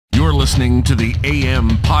You're listening to the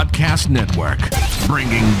AM Podcast Network,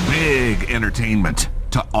 bringing big entertainment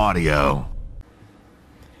to audio.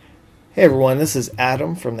 Hey everyone, this is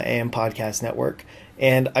Adam from the AM Podcast Network,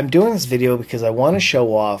 and I'm doing this video because I want to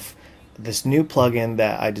show off this new plugin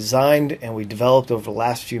that I designed and we developed over the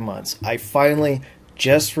last few months. I finally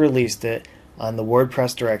just released it on the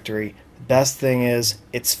WordPress directory. The best thing is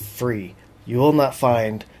it's free. You will not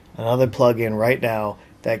find another plugin right now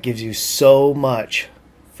that gives you so much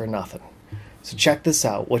for nothing. So check this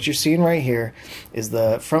out. What you're seeing right here is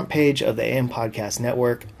the front page of the AM Podcast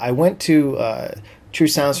Network. I went to True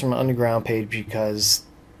Sounds from Underground page because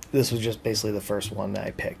this was just basically the first one that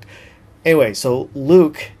I picked. Anyway, so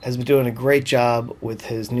Luke has been doing a great job with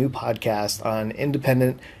his new podcast on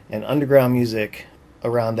independent and underground music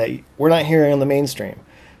around that we're not hearing on the mainstream.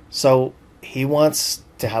 So he wants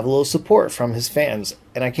to have a little support from his fans,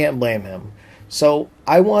 and I can't blame him. So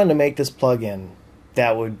I wanted to make this plugin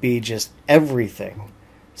that would be just everything,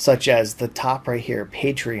 such as the top right here,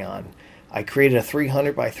 Patreon. I created a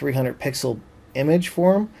 300 by 300 pixel image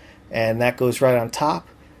for him, and that goes right on top.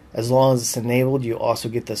 As long as it's enabled, you also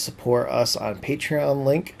get the support us on Patreon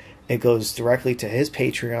link. It goes directly to his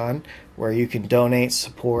Patreon, where you can donate,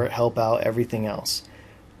 support, help out, everything else.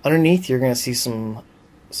 Underneath, you're going to see some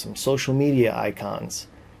social media icons.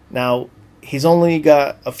 Now, he's only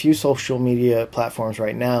got a few social media platforms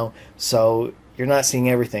right now, so you're not seeing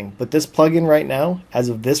everything. But this plugin right now, as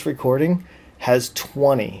of this recording, has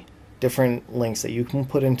 20 different links that you can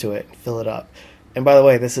put into it and fill it up. And by the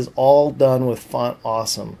way, this is all done with Font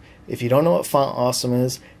Awesome. If you don't know what Font Awesome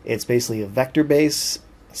is, it's basically a vector-based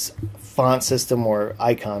font system or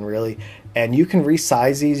icon, really. And you can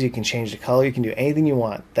resize these, you can change the color, you can do anything you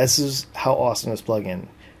want. This is how awesome this plugin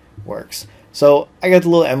works. So I got the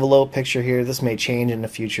little envelope picture here. This may change in the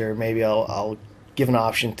future. Maybe I'll give an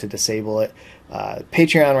option to disable it.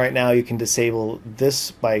 Patreon right now, you can disable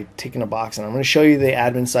this by ticking a box, and I'm going to show you the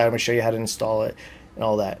admin side. I'm going to show you how to install it and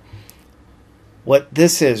all that. What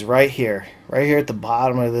this is right here at the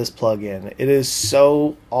bottom of this plugin, it is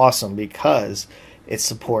so awesome because it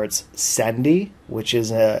supports Sendy, which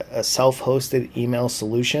is a self-hosted email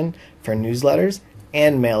solution for newsletters,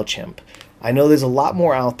 and MailChimp. I know there's a lot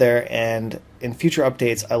more out there, and in future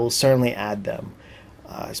updates I will certainly add them.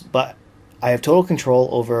 But I have total control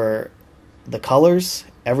over the colors,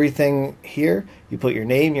 everything here. You put your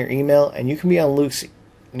name, your email, and you can be on Luke's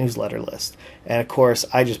newsletter list. And of course,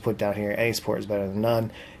 I just put down here, any support is better than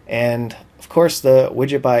none. And of course, the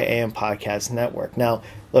widget by AM Podcast Network. Now,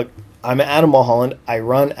 look, I'm Adam Mulholland. I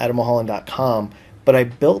run AdamMulholland.com, but I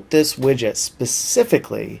built this widget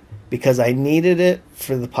specifically because I needed it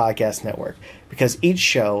for the podcast network, because each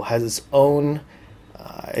show has its own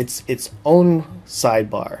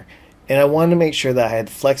sidebar, and I wanted to make sure that I had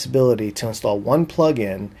flexibility to install one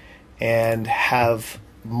plugin and have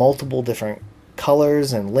multiple different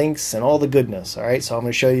colors and links and all the goodness. All right, so I'm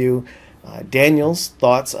going to show you Daniel's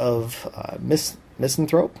thoughts of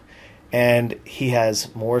Misanthrope, and he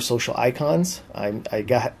has more social icons. I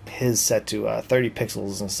got his set to 30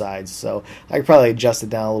 pixels inside, so I could probably adjust it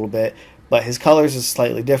down a little bit, but his colors is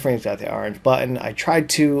slightly different. He's got the orange button. I tried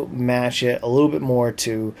to match it a little bit more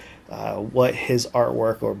to what his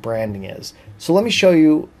artwork or branding is. So let me show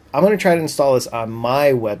you. I'm going to try to install this on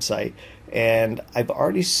my website, and I've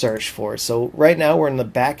already searched for it. So right now we're in the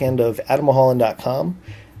back end of AdamMulholland.com.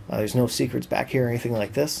 There's no secrets back here or anything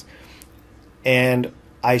like this. And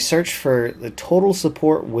I searched for the Total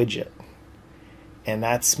Support Widget, and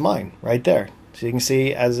that's mine right there. So you can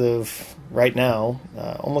see, as of right now,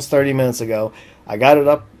 almost 30 minutes ago, I got it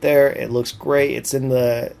up there. It looks great. It's in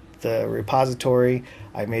the repository.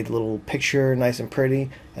 I made the little picture nice and pretty,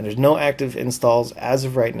 and there's no active installs as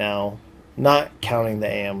of right now, not counting the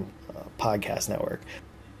AM Podcast Network.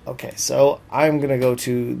 Okay, so I'm going to go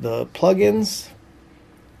to the plugins.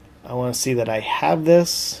 I want to see that I have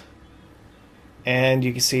this. And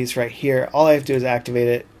you can see it's right here. All I have to do is activate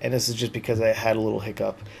it, and this is just because I had a little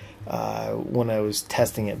hiccup when I was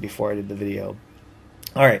testing it before I did the video.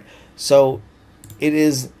 Alright, so it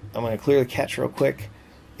is, I'm going to clear the cache real quick.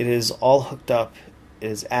 It is all hooked up. It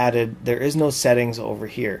is added. There is no settings over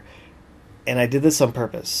here. And I did this on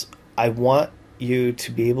purpose. I want you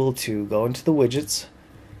to be able to go into the widgets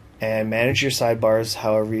and manage your sidebars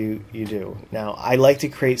however you do. Now, I like to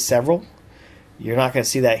create several. You're not going to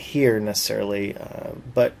see that here necessarily,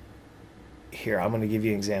 but here, I'm going to give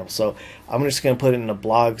you an example. So I'm just going to put it in a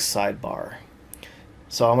blog sidebar.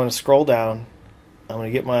 So I'm going to scroll down. I'm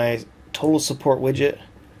going to get my Total Support widget,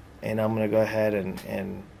 and I'm going to go ahead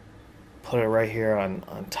and put it right here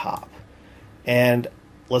on top. And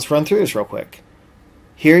let's run through this real quick.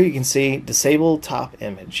 Here you can see disable top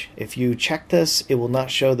image. If you check this, it will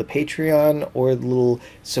not show the Patreon or the little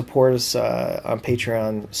support us on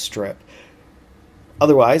Patreon strip.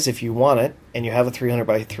 Otherwise, if you want it and you have a 300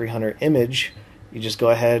 by 300 image, you just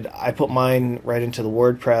go ahead. I put mine right into the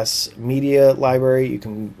WordPress media library. You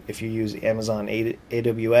can, if you use Amazon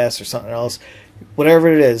AWS or something else, whatever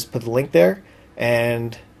it is, put the link there,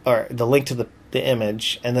 and or the link to the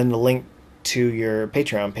image, and then the link to your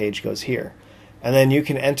Patreon page goes here. And then you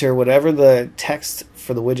can enter whatever the text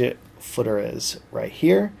for the widget footer is right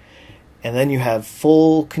here, and then you have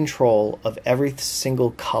full control of every single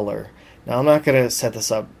color. Now I'm not going to set this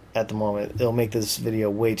up at the moment. It'll make this video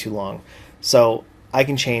way too long. So I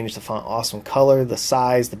can change the font awesome color, the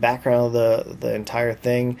size, the background of the entire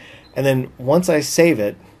thing. And then once I save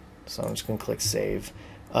it, so I'm just going to click save.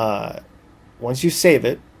 Once you save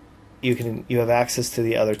it, you have access to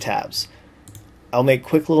the other tabs. I'll make a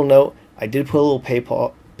quick little note. I did put a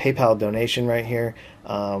little PayPal donation right here.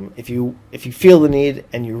 If you feel the need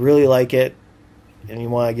and you really like it and you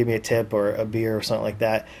want to give me a tip or a beer or something like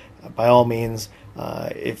that, by all means.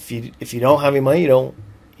 If you don't have any money,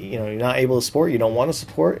 you're not able to support, you don't want to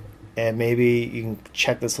support, and maybe you can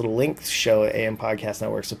check this little link, show AM Podcast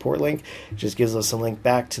Network support link. It just gives us a link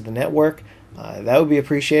back to the network. That would be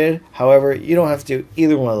appreciated. However, you don't have to do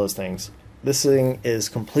either one of those things. This thing is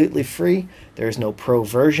completely free. There's no pro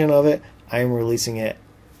version of it. I am releasing it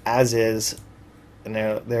as is, and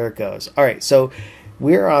there it goes. All right, so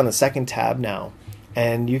we're on the second tab now,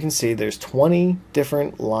 and you can see there's 20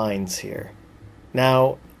 different lines here.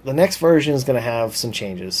 Now, the next version is going to have some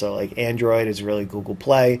changes. So like Android is really Google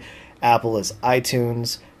Play, Apple is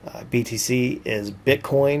iTunes, BTC is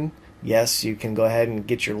Bitcoin. Yes, you can go ahead and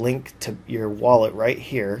get your link to your wallet right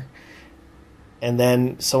here. And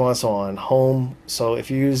then so on and so on. Home. So if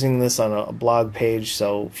you're using this on a blog page,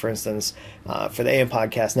 so for instance, for the AM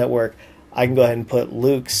Podcast Network, I can go ahead and put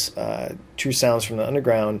Luke's True Sounds from the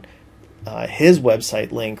Underground, his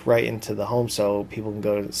website link right into the home so people can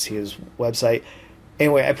go to see his website.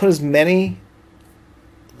 Anyway, I put as many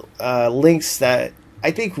links that I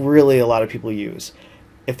think really a lot of people use.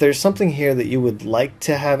 If there's something here that you would like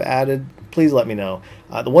to have added, please let me know.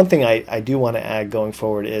 The one thing I do want to add going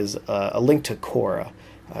forward is a link to Quora.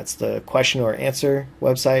 It's the question or answer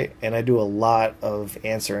website, and I do a lot of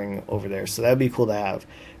answering over there, so that would be cool to have.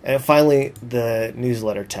 And finally, the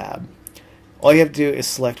newsletter tab. All you have to do is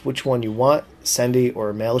select which one you want, Sendy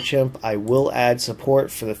or MailChimp. I will add support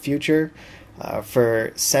for the future.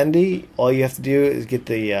 For Sendy, all you have to do is get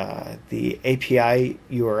the API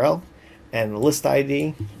URL and the list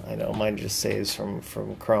ID. I know mine just saves from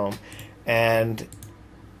Chrome, and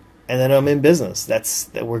then I'm in business.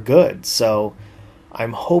 That we're good. So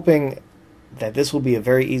I'm hoping that this will be a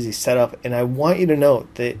very easy setup, and I want you to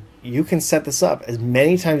note that you can set this up as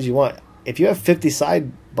many times as you want. If you have 50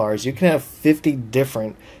 sidebars, you can have 50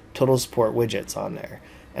 different Total Support widgets on there,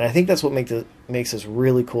 and I think that's what makes this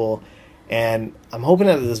really cool. And I'm hoping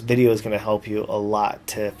that this video is going to help you a lot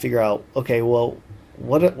to figure out, okay, well,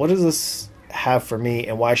 what does this have for me,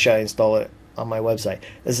 and why should I install it on my website?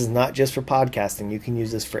 This is not just for podcasting. You can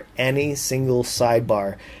use this for any single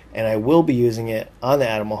sidebar, and I will be using it on the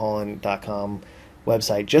AdamMulholland.com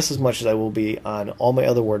website just as much as I will be on all my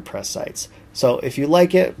other WordPress sites. So if you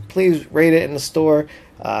like it, please rate it in the store.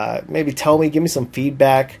 Maybe tell me, give me some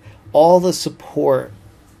feedback. All the support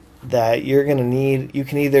that you're going to need, you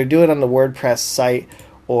can either do it on the WordPress site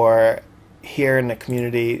or here in the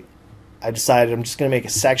community. I decided I'm just going to make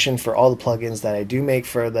a section for all the plugins that I do make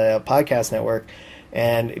for the podcast network.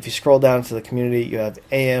 And if you scroll down to the community, you have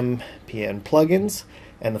AMPN plugins.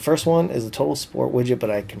 And the first one is the Total Support Widget,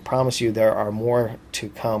 but I can promise you there are more to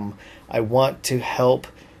come. I want to help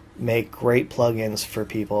make great plugins for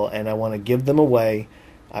people, and I want to give them away.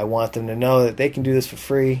 I want them to know that they can do this for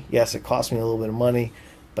free. Yes, it costs me a little bit of money,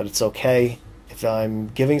 but it's okay if I'm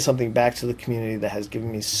giving something back to the community that has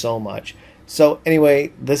given me so much. So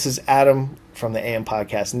anyway, this is Adam from the AM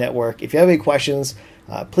Podcast Network. If you have any questions,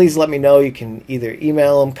 please let me know. You can either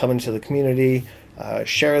email them, come into the community,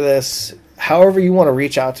 share this. However you want to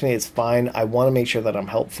reach out to me, it's fine. I want to make sure that I'm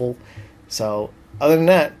helpful. So other than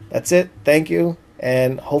that, that's it. Thank you,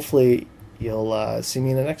 and hopefully you'll see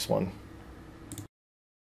me in the next one.